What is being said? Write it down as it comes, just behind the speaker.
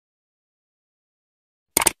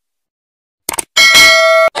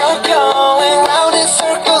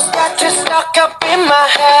stuck up in my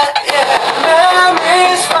head, yeah.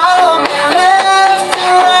 Memories follow me left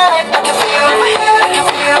and right. I can feel over here, I can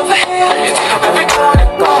feel over here. You take up every corner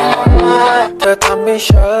of my mind. เธอทำให้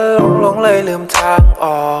ฉันหลงเลยลืมทางอ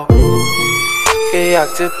อกแค่อยาก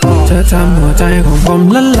จะบอกเธอทำหัวใจของผม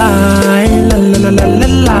ละลายละ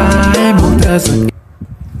ลายมองเธอสุด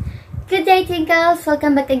Good day, Tingkles!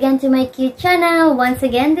 Welcome back again to my cute channel. Once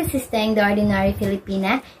again, this is Ting, the ordinary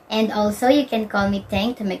Filipina, and also you can call me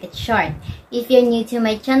Ting to make it short. If you're new to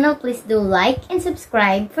my channel, please do like and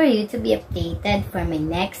subscribe for you to be updated for my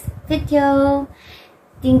next video.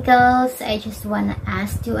 Tingkles, I just wanna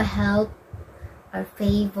ask you a help or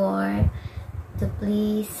favor to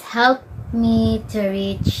please help me to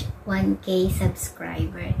reach 1K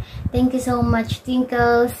subscriber. Thank you so much,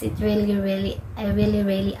 Tingkles. I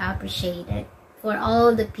really appreciate it. For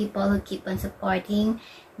all the people who keep on supporting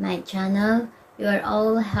my channel, you are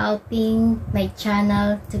all helping my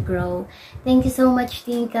channel to grow. Thank you so much,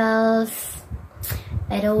 Tingkles.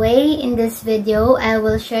 By the way, in this video, I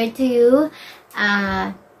will share to you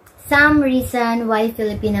some reason why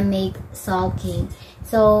Filipina make sulking.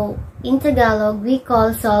 So, in Tagalog, we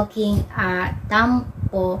call sulking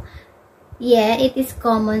Tampo. Yeah, it is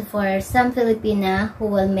common for some Filipina who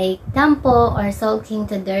will make Tampo or sulking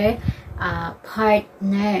to their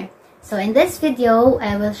partner. So, in this video,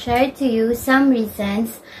 I will share to you some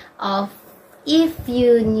reasons of if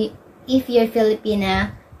your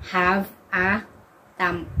Filipina have a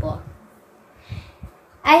Tampo.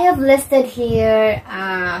 I have listed here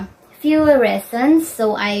few reasons,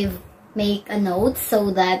 so I've make a note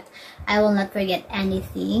so that I will not forget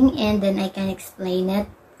anything, and then I can explain it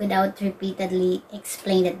without repeatedly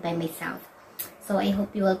explain it by myself. So I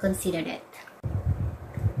hope you will consider it.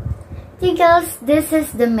 Tingkles, this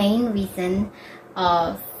is the main reason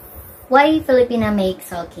of why Filipina make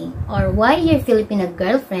sulking, or why your Filipino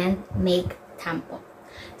girlfriend make Tampo.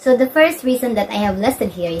 So the first reason that I have listed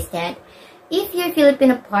here is that if your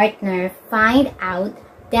Filipino partner find out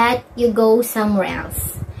that you go somewhere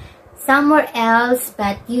else,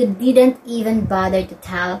 but you didn't even bother to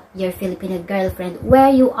tell your Filipino girlfriend where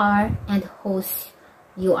you are and who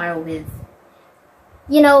you are with.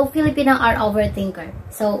 You know, Filipino are overthinker,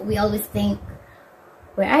 so we always think,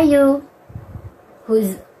 where are you?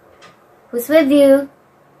 Who's with you?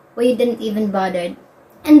 Well, you didn't even bother.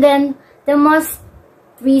 And then the most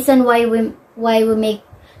reason why we make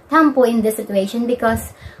Tampo in this situation,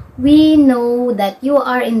 because we know that you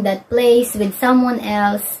are in that place with someone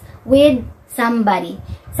else, with somebody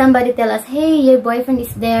tell us, hey, your boyfriend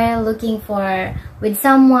is there looking with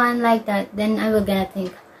someone like that. Then I will gonna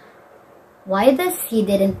think, why does he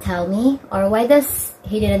didn't tell me, or why does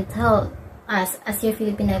he didn't tell us as your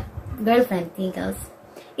Filipino girlfriend, Tingkles?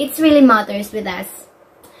 It really matters with us.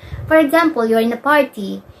 For example, you're in a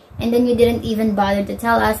party and then you didn't even bother to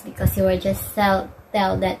tell us because you were just tell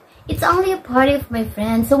that it's only a party of my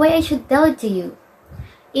friends, so why I should tell it to you?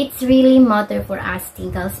 It's really matter for us,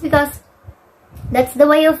 Tingkles, because that's the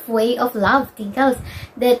way of love, Tingkles.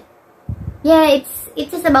 That, yeah, it's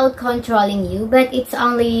just about controlling you, but it's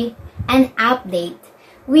only an update.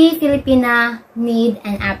 We Filipina need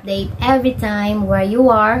an update every time where you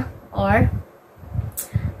are or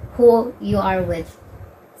who you are with.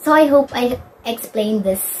 So I hope I explained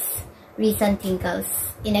this reason,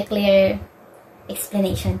 Tingkles, in a clear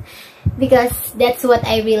explanation, because that's what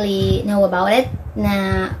I really know about it.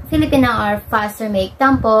 Na Filipina are faster make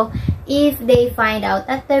Tampo if they find out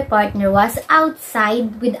that their partner was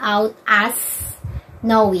outside without us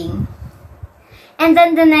knowing. And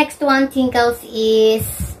then the next one, Tingkles,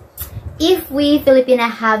 is if we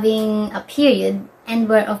Filipina having a period and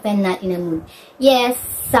we're often not in a mood. Yes,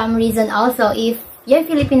 some reason also if your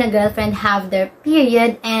Filipino girlfriend have their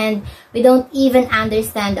period and we don't even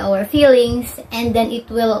understand our feelings, and then it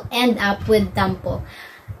will end up with Tampo,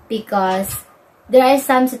 because there are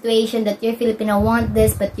some situations that your Filipino want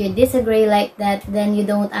this but you disagree like that, then you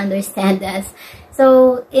don't understand us.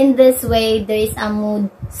 So in this way, there is a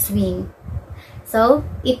mood swing. So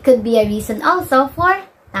it could be a reason also for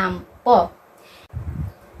Tampo.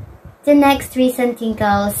 The next reason,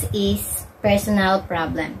 Tingkles, is personal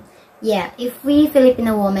problem. Yeah, if we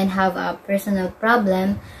Filipino women have a personal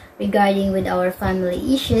problem regarding with our family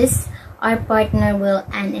issues, our partner will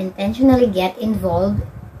unintentionally get involved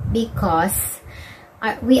because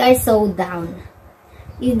we are so down.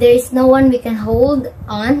 If there is no one we can hold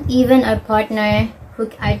on, even our partner who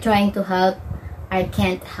are trying to help, I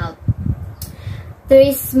can't help. There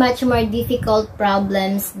is much more difficult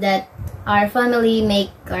problems that our family make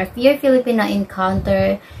our Filipino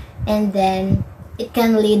encounter, and then it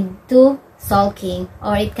can lead to sulking,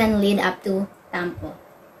 or it can lead up to Tampo.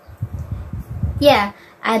 yeah,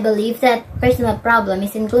 I believe that personal problem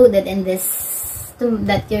is included in this,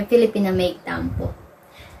 that your Filipina make tampo,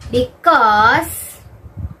 because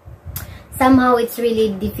somehow it's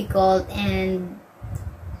really difficult and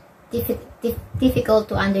difficult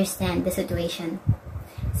to understand the situation.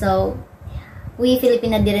 So we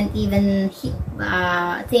Filipina didn't even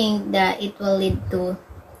think that it will lead to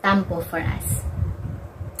tampo for us.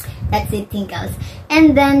 That's it, Tinkles.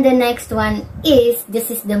 And then the next one is, this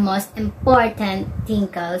is the most important,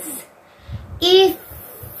 Tinkles. If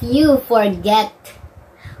you forgetting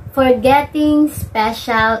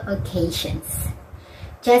special occasions,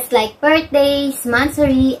 just like birthdays,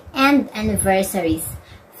 monthsary, and anniversaries,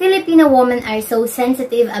 Filipino women are so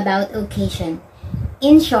sensitive about occasion.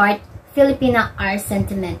 In short, Filipina are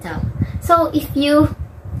sentimental. So if you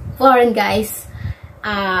foreign guys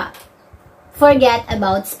forget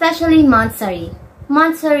about, especially monthsary.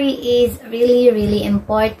 Monthsary is really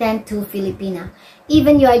important to Filipina.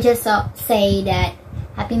 Even you are just say that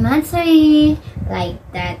happy monthsary, like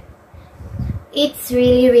that, it's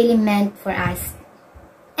really meant for us.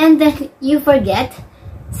 And then you forget,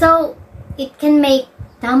 so it can make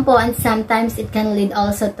tampo, and sometimes it can lead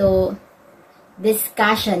also to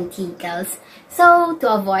discussion, Tinkles. So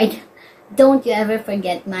to avoid, don't you ever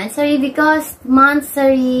forget monthsary, because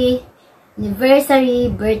monthsary, anniversary,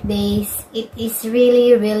 birthdays, it is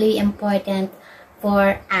really important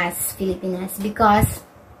for us Filipinas, because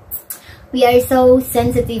we are so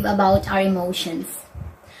sensitive about our emotions.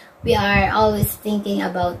 We are always thinking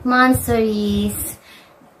about monthsaries.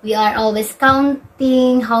 We are always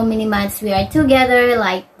counting how many months we are together,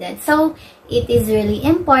 like that. So it is really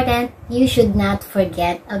important. You should not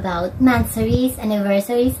forget about monthsaries,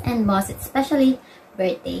 anniversaries, and most especially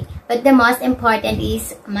birthday. But the most important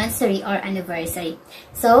is monthsary or anniversary.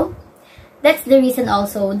 So that's the reason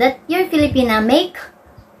also that your Filipina make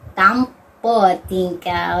tampo,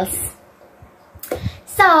 Tinkles.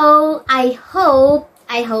 So I hope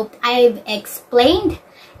I've explained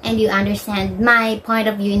and you understand my point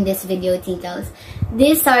of view in this video, Tinkles.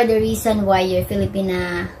 These are the reason why your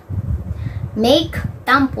Filipina make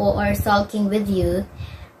tampo or sulking with you.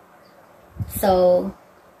 So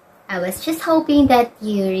I was just hoping that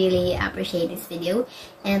you really appreciate this video.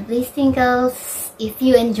 And please, Tinkles, if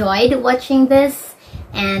you enjoyed watching this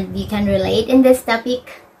and you can relate in this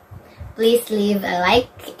topic, please leave a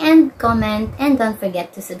like and comment, and don't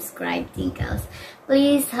forget to subscribe, Tinkles.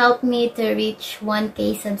 Please help me to reach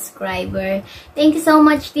 1K subscriber. Thank you so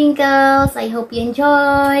much, Tinkles. I hope you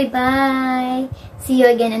enjoy. Bye. See you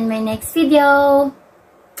again in my next video.